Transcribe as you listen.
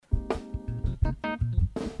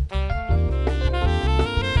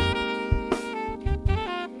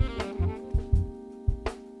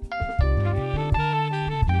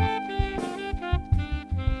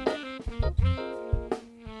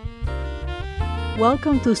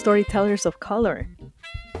Welcome to Storytellers of Color,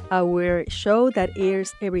 our show that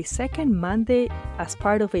airs every second Monday as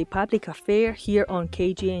part of a public affair here on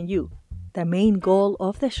KGNU. The main goal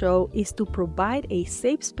of the show is to provide a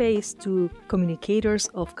safe space to communicators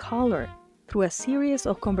of color through a series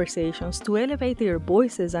of conversations to elevate their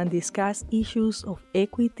voices and discuss issues of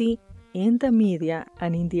equity in the media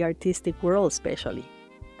and in the artistic world especially.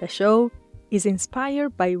 The show is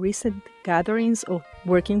inspired by recent gatherings of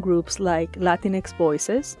working groups like Latinx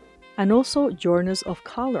Voices and also Journals of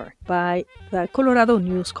Color by the Colorado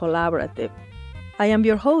News Collaborative. I am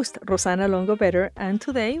your host, Rosana Longobetter, and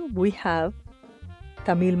today we have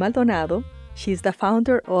Camille Maldonado. She's the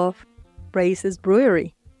founder of Raza's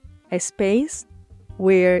Brewery, a space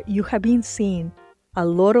where you have been seeing a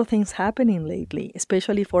lot of things happening lately,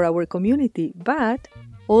 especially for our community, but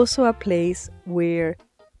also a place where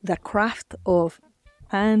the craft of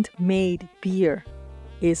handmade beer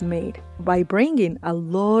is made by bringing a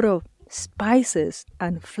lot of spices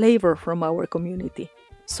and flavor from our community.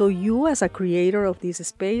 So you as a creator of this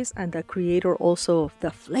space and the creator also of the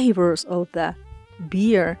flavors of the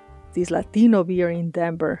beer, this Latino beer in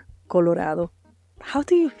Denver, Colorado, how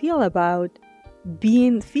do you feel about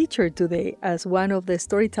being featured today as one of the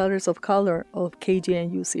Storytellers of Color of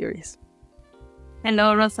KGNU series?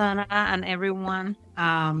 Hello, Rosanna and everyone.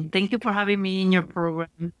 Thank you for having me in your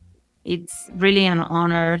program. It's really an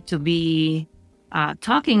honor to be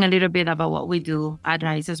talking a little bit about what we do at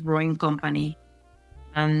Raza's Brewing Company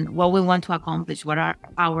and what we want to accomplish, what are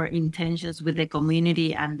our intentions with the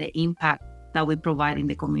community and the impact that we provide in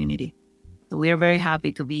the community. So we are very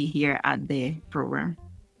happy to be here at the program.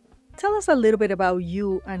 Tell us a little bit about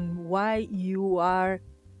you and why you are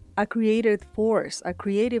a creative force.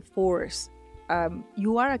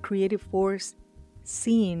 You are a creative force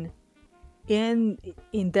seen in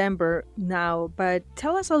Denver now, but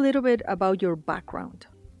tell us a little bit about your background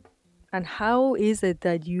and how is it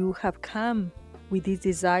that you have come with this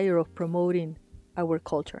desire of promoting our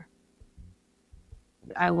culture?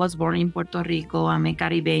 I was born in Puerto Rico. I'm a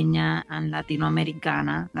Caribeña and Latino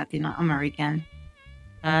American.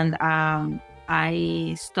 And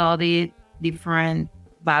I studied different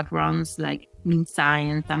backgrounds like in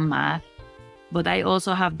science and math. But I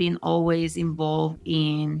also have been always involved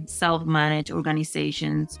in self-managed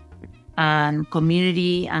organizations and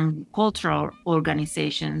community and cultural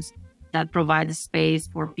organizations that provide space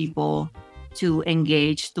for people to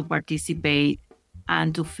engage, to participate,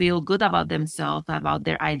 and to feel good about themselves, about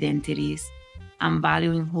their identities, and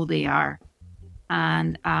valuing who they are.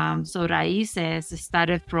 And so Raíces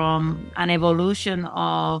started from an evolution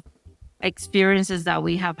of experiences that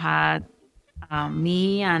we have had,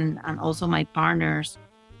 me and also my partners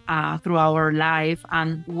through our life,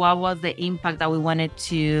 and what was the impact that we wanted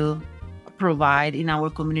to provide in our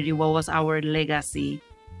community, what was our legacy.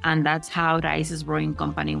 And that's how Raza's Brewing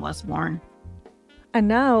Company was born. And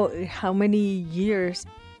now, how many years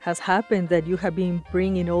has happened that you have been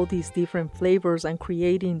bringing all these different flavors and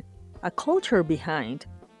creating a culture behind?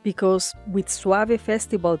 Because with Suave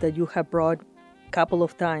Festival that you have brought a couple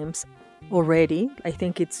of times already, I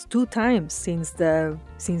think it's 2 times since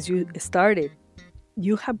you started,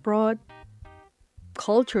 you have brought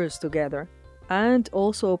cultures together and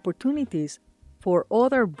also opportunities for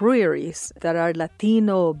other breweries that are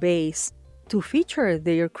Latino based to feature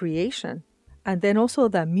their creation. And then also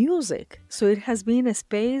the music. So it has been a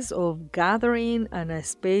space of gathering and a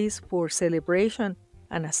space for celebration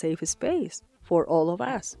and a safe space for all of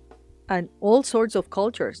us. And all sorts of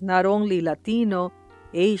cultures, not only Latino,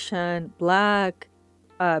 Asian, Black,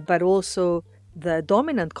 but also the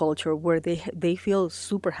dominant culture where they feel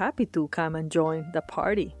super happy to come and join the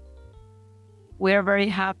party. We're very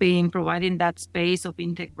happy in providing that space of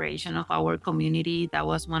integration of our community. That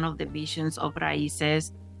was one of the visions of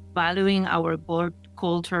Raíces, valuing our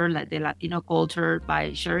culture, like the Latino culture,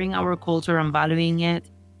 by sharing our culture and valuing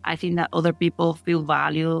it. I think that other people feel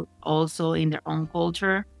valued also in their own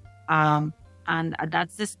culture. And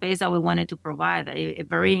that's the space that we wanted to provide, a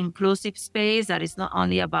very inclusive space that is not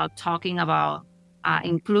only about talking about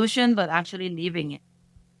inclusion, but actually living it.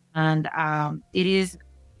 And it is,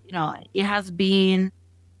 it has been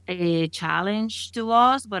a challenge to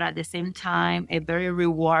us, but at the same time, a very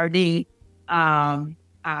rewarding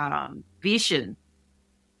vision.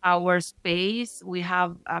 Our space, we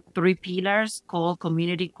have 3 pillars called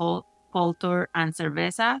community, culture, and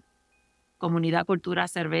cerveza. Comunidad, cultura,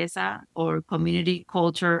 cerveza, or community,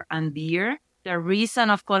 culture, and beer. The reason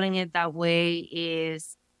of calling it that way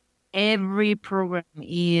is every program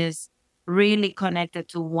is really connected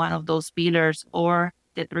to one of those pillars or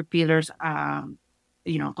the 3 pillars,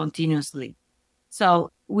 continuously.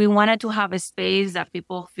 So we wanted to have a space that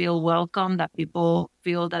people feel welcome, that people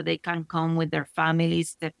feel that they can come with their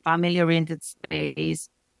families, the family-oriented space,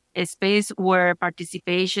 a space where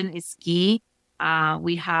participation is key.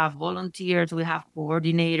 We have volunteers, we have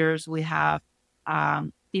coordinators, we have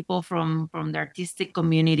people from the artistic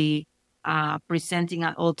community presenting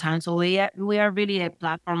at all times. So we are really a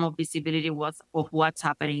platform of visibility of what's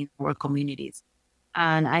happening in our communities.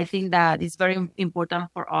 And I think that it's very important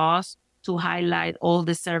for us to highlight all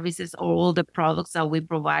the services or all the products that we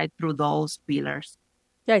provide through those pillars.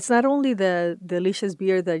 Yeah, it's not only the delicious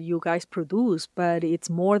beer that you guys produce, but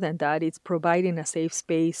it's more than that. It's providing a safe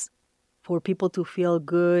space for people to feel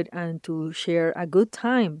good and to share a good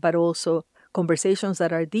time, but also conversations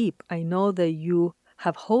that are deep. I know that you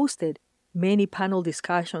have hosted many panel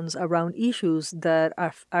discussions around issues that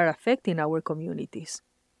are affecting our communities.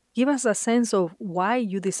 Give us a sense of why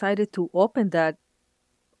you decided to open that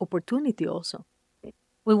opportunity also.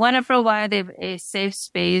 We want to provide a safe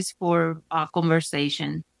space for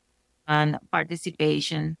conversation and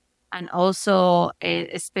participation, and also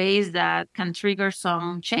a space that can trigger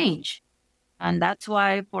some change. And that's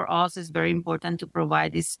why for us it's very important to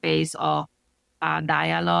provide this space of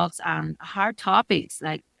dialogues and hard topics,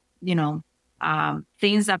 like, you know,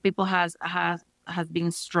 things that people has been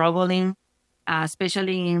struggling,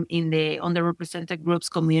 especially in the underrepresented groups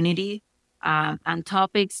community, and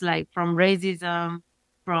topics like from racism,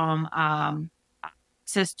 from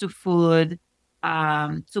access to food,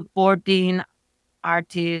 supporting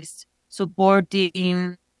artists,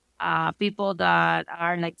 supporting people that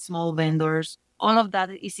are like small vendors. All of that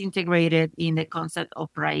is integrated in the concept of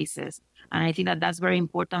races. And I think that that's very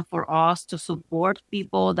important for us to support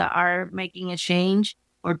people that are making a change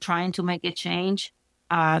or trying to make a change,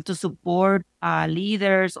 to support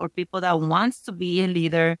leaders or people that wants to be a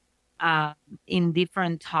leader uh, in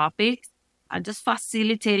different topics, just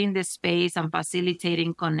facilitating the space and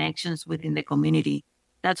facilitating connections within the community.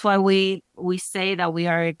 That's why we say that we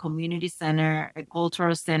are a community center, a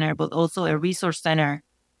cultural center, but also a resource center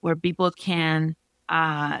where people can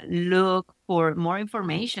look for more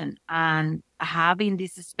information. And having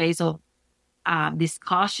this space of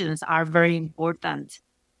discussions are very important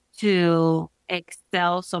to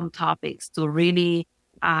excel some topics, to really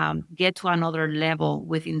get to another level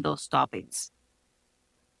within those topics.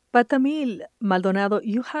 But Tamil Maldonado,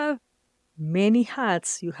 you have many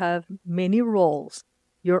hats, you have many roles.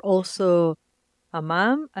 You're also a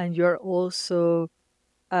mom and you're also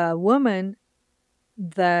a woman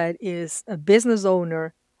that is a business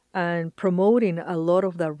owner and promoting a lot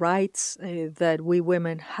of the rights that we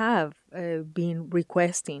women have been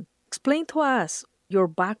requesting. Explain to us your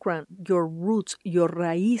background, your roots, your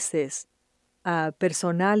raíces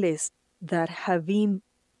personales that have been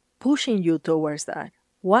pushing you towards that.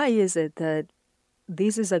 Why is it that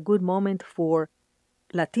this is a good moment for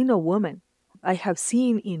Latino women? I have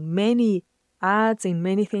seen in many ads, in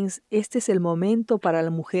many things, este es el momento para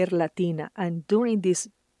la mujer latina. And during this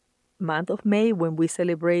month of May, when we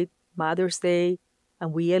celebrate Mother's Day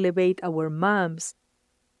and we elevate our moms,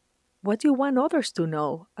 what do you want others to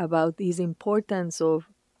know about this importance of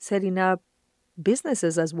setting up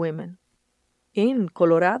businesses as women in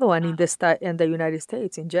Colorado and in the United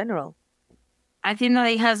States in general? I think that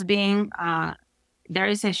it has been, there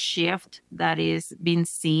is a shift that is being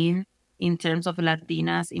seen in terms of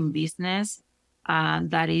Latinas in business.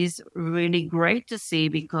 That is really great to see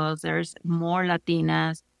because there's more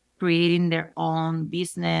Latinas creating their own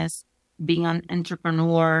business, being an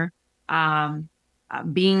entrepreneur,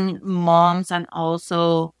 being moms, and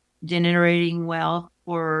also generating wealth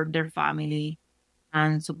for their family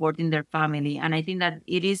and supporting their family. And I think that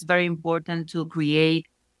it is very important to create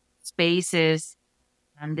spaces,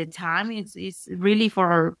 and the time is really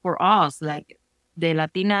for us, like the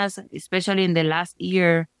Latinas, especially in the last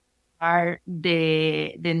year, are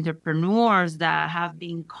the entrepreneurs that have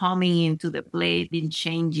been coming into the play, been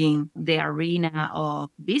changing the arena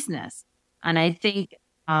of business. And I think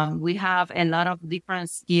we have a lot of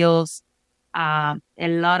different skills, a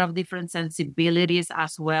lot of different sensibilities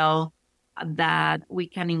as well, that we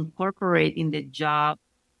can incorporate in the job,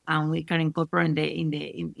 and we can incorporate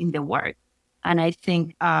in the work. And I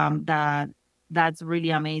think that that's really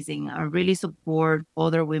amazing. I really support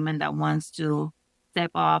other women that wants to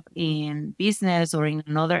step up in business or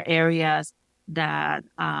in other areas that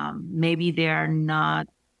maybe they are not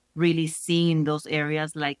really seeing those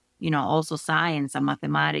areas, like, also science and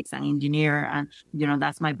mathematics and engineer. And,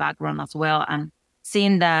 that's my background as well. And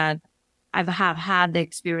seeing that I have had the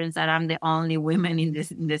experience that I'm the only woman in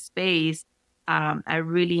this space, I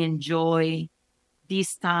really enjoy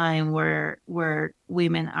this time where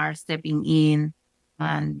women are stepping in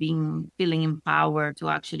and feeling empowered to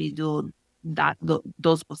actually do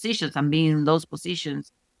those positions and being in those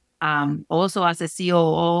positions. Also as a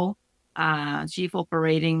COO, Chief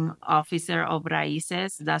Operating Officer of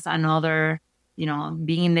Raíces, that's another,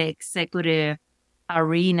 being in the executive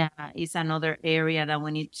arena is another area that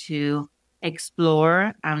we need to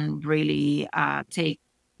explore and really take,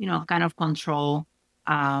 kind of control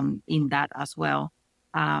in that as well.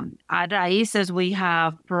 At Raíces, we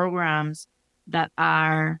have programs that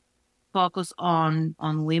are focused on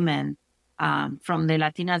women, from the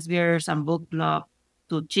Latinas Beers and Book Club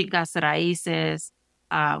to Chicas Raíces,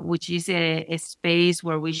 which is a space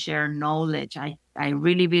where we share knowledge. I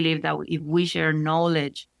really believe that if we share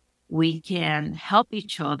knowledge, we can help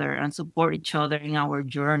each other and support each other in our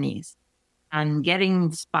journeys and getting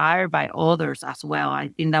inspired by others as well. I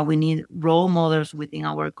think that we need role models within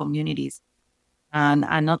our communities, and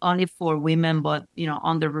not only for women, but,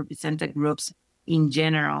 underrepresented groups in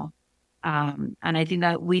general. And I think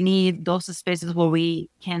that we need those spaces where we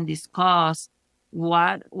can discuss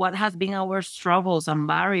what has been our struggles and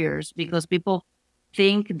barriers, because people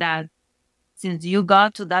think that since you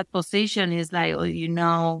got to that position, it's like, oh,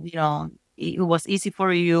 it was easy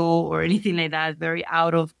for you or anything like that, very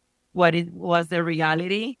out of what it was the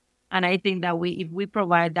reality. And I think that if we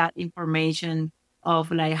provide that information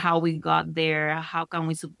of like how we got there, how can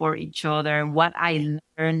we support each other, what I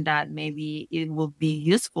learned that maybe it will be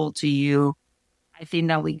useful to you, I think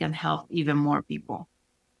that we can help even more people.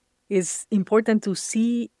 It's important to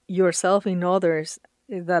see yourself in others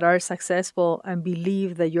that are successful and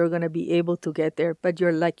believe that you're going to be able to get there. But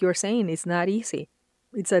you're saying, it's not easy.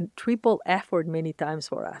 It's a triple effort many times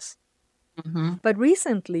for us. Mm-hmm. But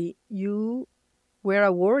recently, you were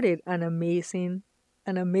awarded an amazing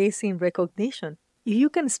recognition. If you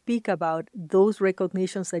can speak about those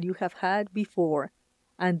recognitions that you have had before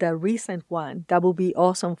and the recent one, that would be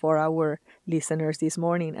awesome for our listeners this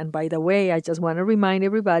morning. And by the way, I just want to remind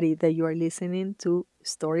everybody that you are listening to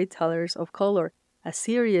Storytellers of Color, a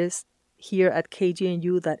series here at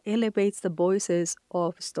KGNU that elevates the voices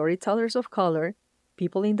of storytellers of color,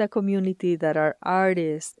 people in the community that are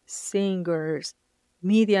artists, singers,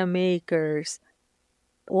 media makers.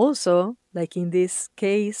 Also, like in this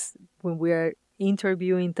case, when we are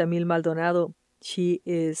interviewing Tamil Maldonado, she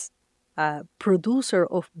is a producer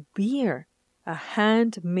of beer, a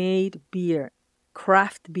handmade beer,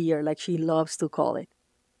 craft beer, like she loves to call it.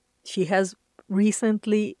 She has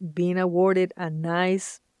recently been awarded a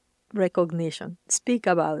nice recognition. Speak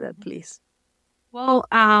about that, please. Well,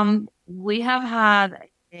 we have had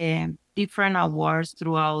different awards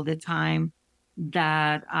throughout the time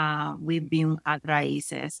that we've been at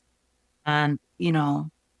Raíces. And,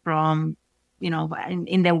 from,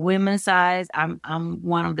 in the women's side, I'm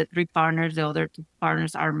one of the three partners. The other two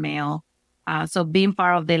partners are male. So being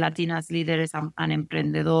part of the Latinas Líderes and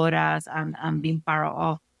Emprendedoras and being part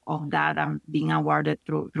of that and being awarded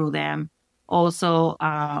through them. Also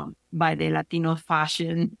by the Latino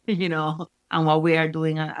fashion, and what we are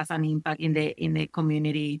doing as an impact in the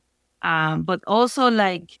community. But also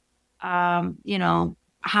like,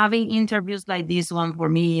 having interviews like this one for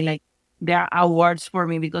me, like there are awards for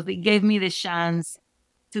me because it gave me the chance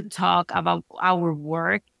to talk about our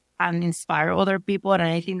work and inspire other people. And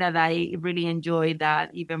I think that I really enjoy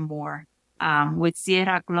that even more. With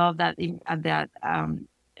Sierra Club that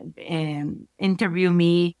interview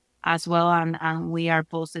me as well, and we are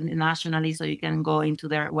posted nationally, so you can go into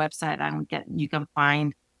their website and you can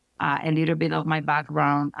find a little bit of my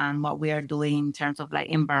background and what we are doing in terms of like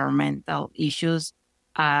environmental issues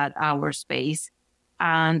at our space.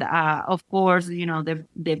 And of course,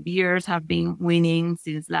 the beers have been winning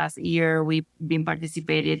since last year. We've been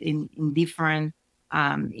participated in different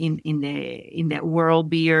in the world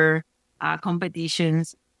beer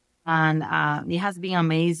competitions, and it has been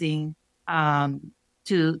amazing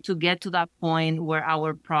to get to that point where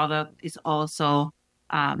our product is also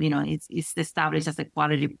it's established as a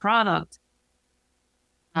quality product.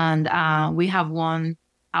 And we have won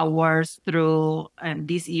awards through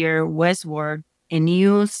this year Westward, a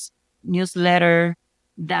newsletter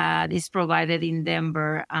that is provided in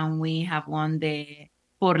Denver, and we have won the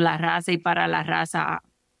Por la Raza y para la Raza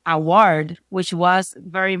award, which was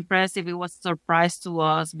very impressive. It was a surprise to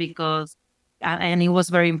us because, and it was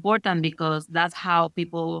very important because that's how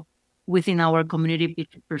people within our community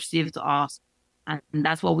perceived us. And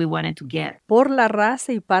that's what we wanted to get. Por la raza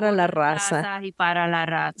y para la raza. Raza y para la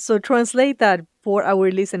raza. So translate that for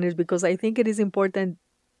our listeners, because I think it is important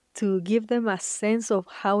to give them a sense of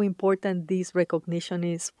how important this recognition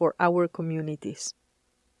is for our communities.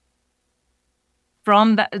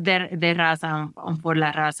 From the Raza, Por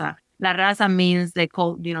la Raza. La Raza means the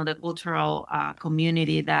the cultural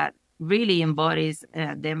community that really embodies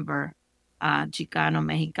Denver, Chicano,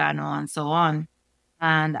 Mexicano, and so on.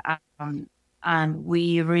 And um, and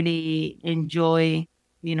we really enjoy,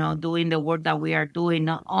 doing the work that we are doing,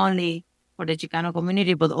 not only for the Chicano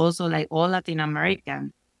community, but also like all Latin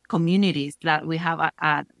American communities that we have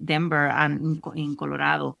at Denver and in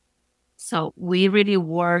Colorado. So we really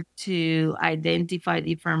work to identify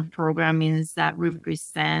different programmings that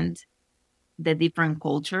represent the different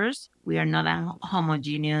cultures. We are not a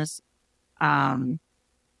homogeneous um,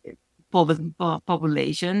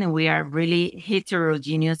 population, and we are really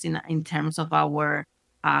heterogeneous in terms of our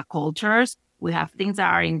cultures. We have things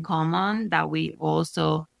that are in common that we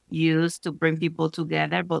also use to bring people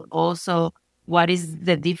together, but also what is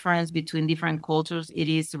the difference between different cultures? It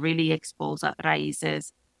is really exposed at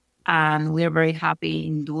Raíces, and we're very happy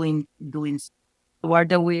in doing so. We're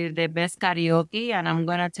the best karaoke, and I'm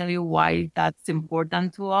gonna tell you why that's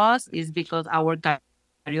important to us is because our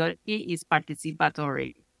karaoke is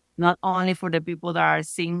participatory, not only for the people that are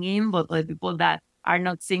singing, but the people that are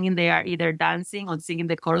not singing, they are either dancing or singing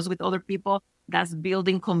the chorus with other people. That's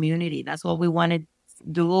building community. That's what we want to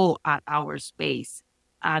do at our space.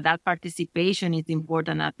 That participation is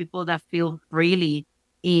important. That people that feel freely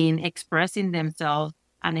in expressing themselves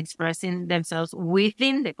and expressing themselves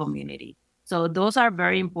within the community. So those are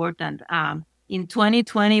very important. In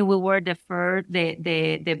 2020, we were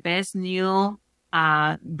the best new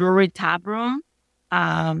brewery tap room.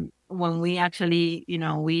 When we actually,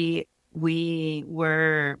 we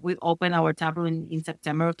opened our tap room in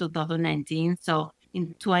September of 2019. So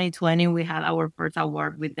in 2020, we had our first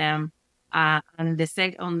award with them. And on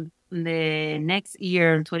the next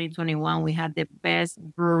year, in 2021, we had the best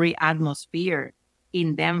brewery atmosphere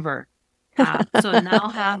in Denver. So now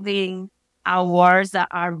having awards that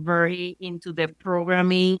are very into the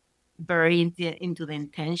programming, very into the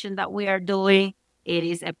intention that we are doing, it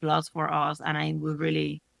is a plus for us. And I would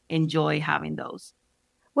really enjoy having those.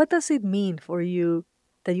 What does it mean for you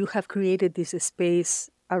that you have created this space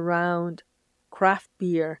around craft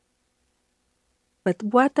beer? But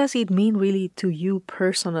what does it mean really to you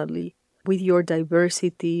personally with your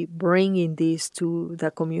diversity, bringing this to the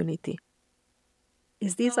community?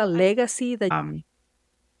 Is this a legacy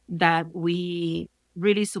that we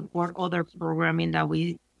really support other programming that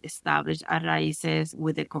we established at Raíces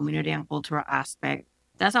with the community and cultural aspect?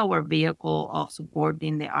 That's our vehicle of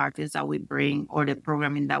supporting the artists that we bring or the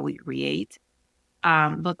programming that we create.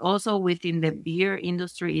 But also within the beer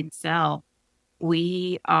industry itself,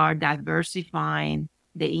 we are diversifying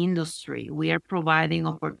the industry. We are providing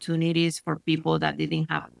opportunities for people that didn't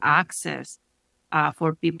have access,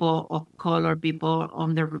 for people of color, people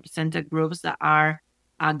underrepresented groups that are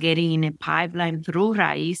getting in a pipeline through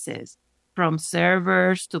Raíces, from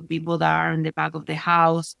servers to people that are in the back of the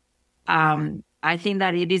house. I think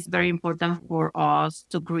that it is very important for us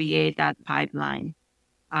to create that pipeline,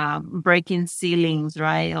 breaking ceilings,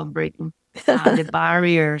 right? Or breaking the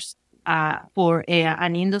barriers for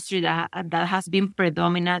an industry that has been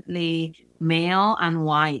predominantly male and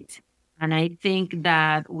white. And I think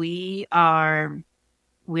that we're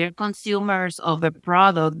consumers of a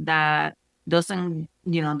product that doesn't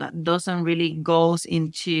really goes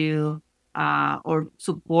into or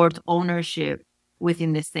support ownership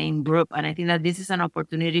within the same group. And I think that this is an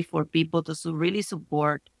opportunity for people to really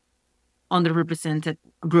support underrepresented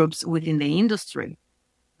groups within the industry.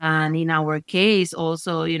 And in our case,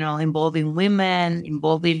 also, involving women,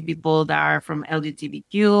 involving people that are from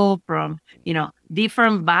LGBTQ, from,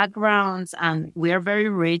 different backgrounds. And we are very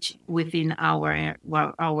rich within our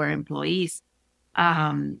employees.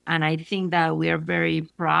 And I think that we are very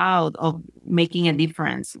proud of making a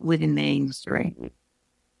difference within the industry.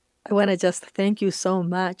 I want to just thank you so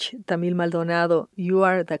much, Tamil Maldonado. You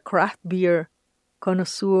are the craft beer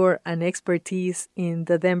connoisseur and expertise in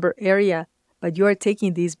the Denver area, but you are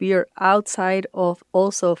taking this beer outside of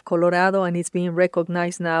Colorado, and it's being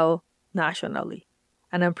recognized now nationally.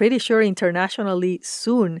 And I'm pretty sure internationally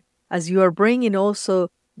soon, as you are bringing also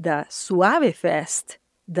the Suave Fest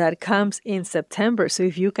that comes in September. So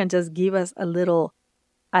if you can just give us a little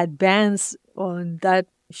advance on that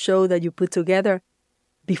show that you put together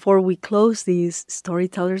before we close these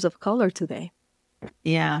Storytellers of Color today.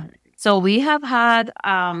 Yeah. So we have had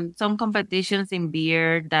some competitions in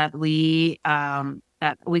beer that we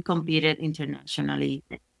competed internationally,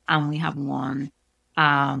 and we have won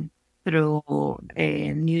through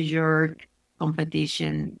a New York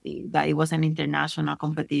competition. That it was an international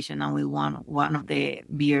competition, and we won one of the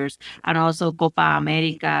beers, and also Copa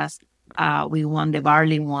Americas. We won the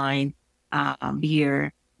barley wine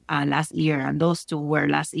beer last year, and those two were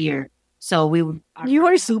last year. So You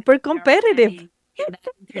are super competitive. at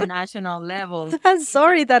the international level. I'm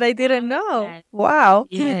sorry that I didn't know. Wow.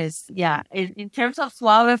 Yes, yeah. In terms of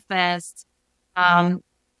Suave Fest, um,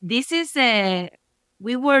 this is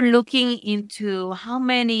we were looking into how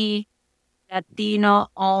many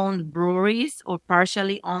Latino-owned breweries or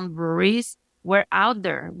partially owned breweries were out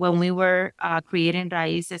there when we were creating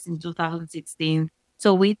Raíces in 2016.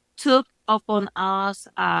 So we took upon us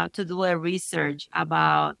to do a research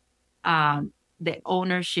about the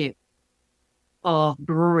ownership of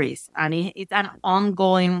breweries, and it's an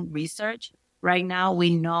ongoing research. Right now,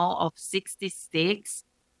 we know of 66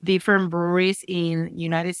 different breweries in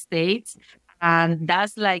United States, and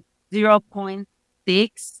that's like 0.6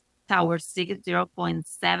 towards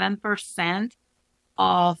 0.7%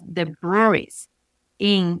 of the breweries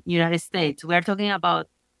in United States. We're talking about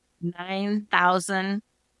 9,000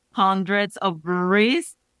 hundreds of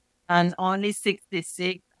breweries, and only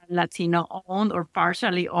 66 Latino owned or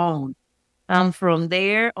partially owned. And from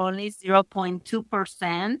there, only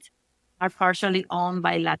 0.2% are partially owned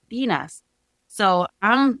by Latinas. So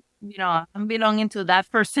I'm belonging to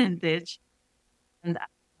that percentage. And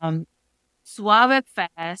um, Suave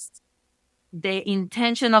Fest, the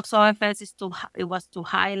intention of Suave Fest it was to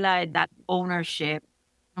highlight that ownership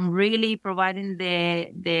and really providing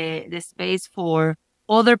the space for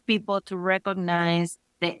other people to recognize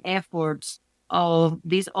the efforts of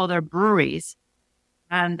these other breweries,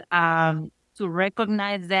 and to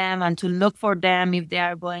recognize them and to look for them if they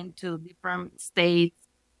are going to different states,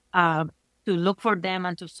 uh, to look for them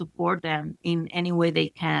and to support them in any way they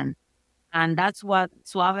can. And that's what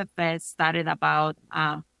Suave Fest started about.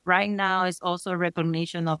 Right now, it's also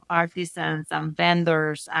recognition of artisans and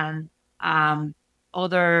vendors and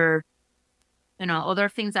other other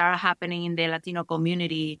things that are happening in the Latino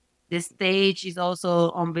community. The stage is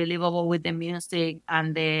also unbelievable with the music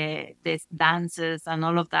and the dances and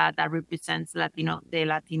all of that that represents the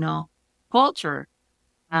Latino culture.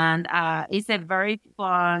 And it's a very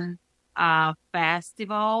fun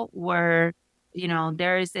festival where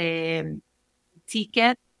there is a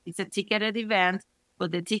ticket. It's a ticketed event,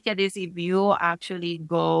 but the ticket is if you actually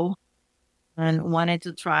go and wanted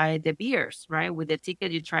to try the beers, right? With the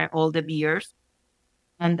ticket, you try all the beers,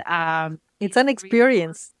 and It's an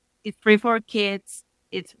experience. it's free for kids.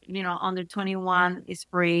 It's under 21 is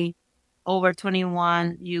free. Over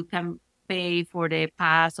 21, you can pay for the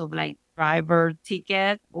pass of like driver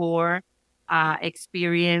ticket or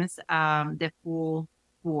experience the full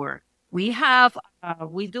tour. We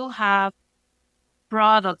do have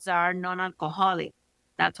products that are non-alcoholic.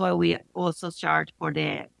 That's why we also charge for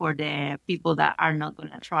the people that are not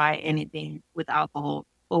going to try anything with alcohol.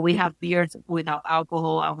 But we have beers without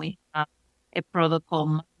alcohol, and we have a product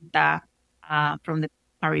called Manta from the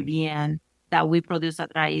Caribbean that we produce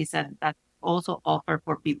at Raíz, and that also offer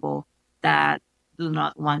for people that do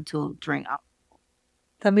not want to drink alcohol.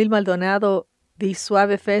 Tamil Maldonado, the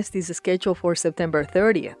Suave Fest is scheduled for September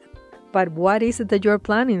 30th. But what is it that you're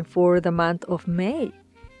planning for the month of May?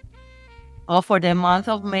 Oh, for the month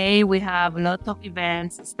of May, we have lots of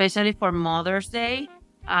events, especially for Mother's Day.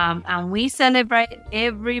 And we celebrate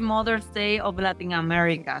every Mother's Day of Latin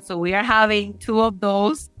America. So we are having two of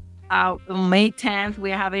those. On May 10th,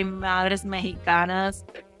 we are having Madres Mexicanas.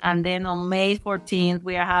 And then on May 14th,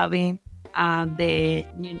 we are having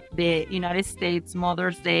the United States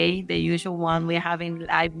Mother's Day, the usual one. We're having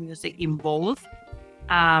live music in both.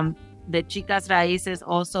 The Chicas Raíces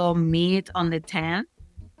also meet on the 10th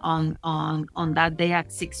on that day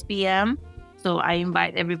at 6 p.m. So I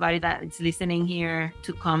invite everybody that is listening here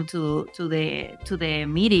to come to the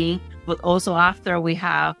meeting. But also after, we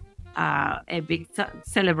have a big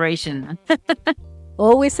celebration.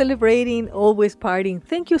 Always celebrating, always partying.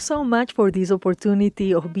 Thank you so much for this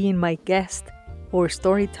opportunity of being my guest for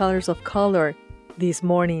Storytellers of Color this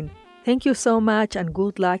morning. Thank you so much, and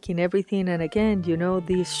good luck in everything. And again,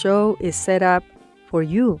 this show is set up for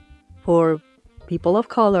you, for people of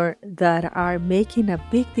color that are making a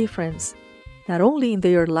big difference, not only in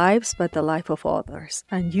their lives, but the life of others.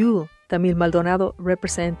 And you, Tamil Maldonado,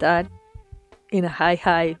 represent that in a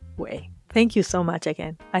high way. Thank you so much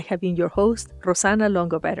again. I have been your host, Rosana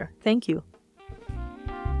Longobetter. Thank you.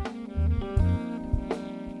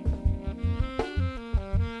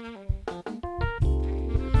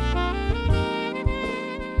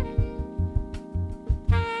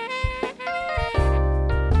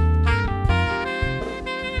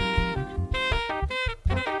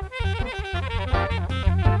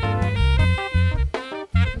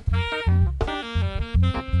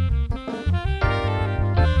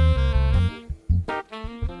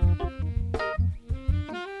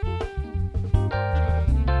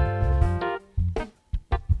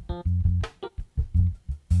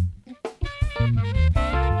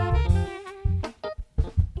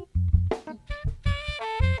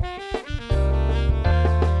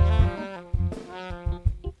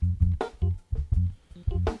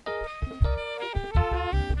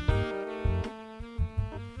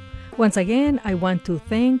 Once again, I want to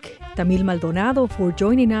thank Tamil Maldonado for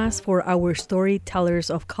joining us for our Storytellers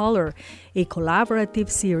of Color, a collaborative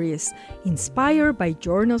series inspired by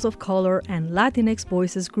Journals of Color and Latinx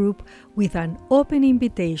Voices Group, with an open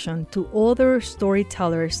invitation to other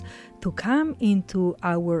storytellers to come into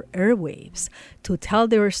our airwaves, to tell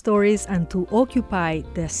their stories and to occupy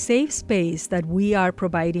the safe space that we are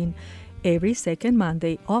providing every second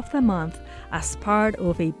Monday of the month as part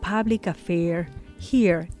of a public affair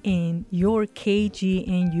here in your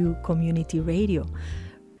KGNU Community Radio.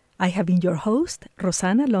 I have been your host,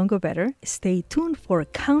 Rosanna Longobetter. Stay tuned for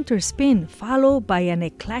Counterspin, followed by an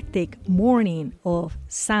eclectic morning of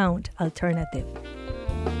sound alternative.